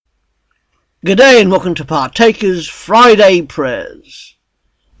Good day and welcome to Partakers Friday Prayers.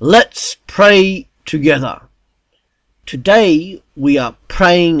 Let's pray together. Today we are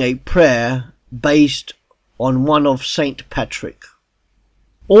praying a prayer based on one of St. Patrick.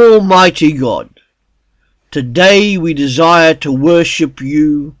 Almighty God, today we desire to worship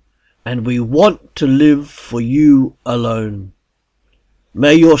you and we want to live for you alone.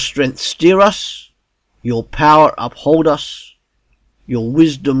 May your strength steer us, your power uphold us, your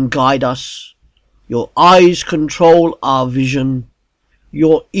wisdom guide us, your eyes control our vision,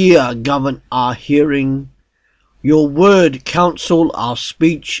 your ear govern our hearing, your word counsel our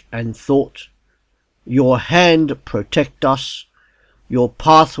speech and thought, your hand protect us, your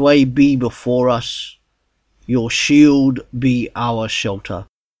pathway be before us, your shield be our shelter.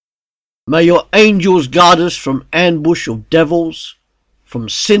 May your angels guard us from ambush of devils, from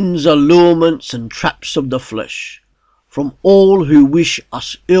sin's allurements and traps of the flesh, from all who wish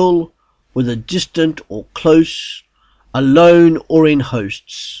us ill, whether distant or close, alone or in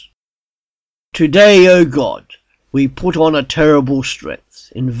hosts. Today, O God, we put on a terrible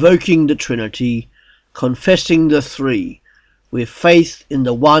strength, invoking the Trinity, confessing the Three, with faith in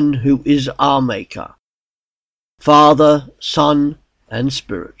the One who is our Maker, Father, Son, and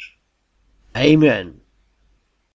Spirit. Amen.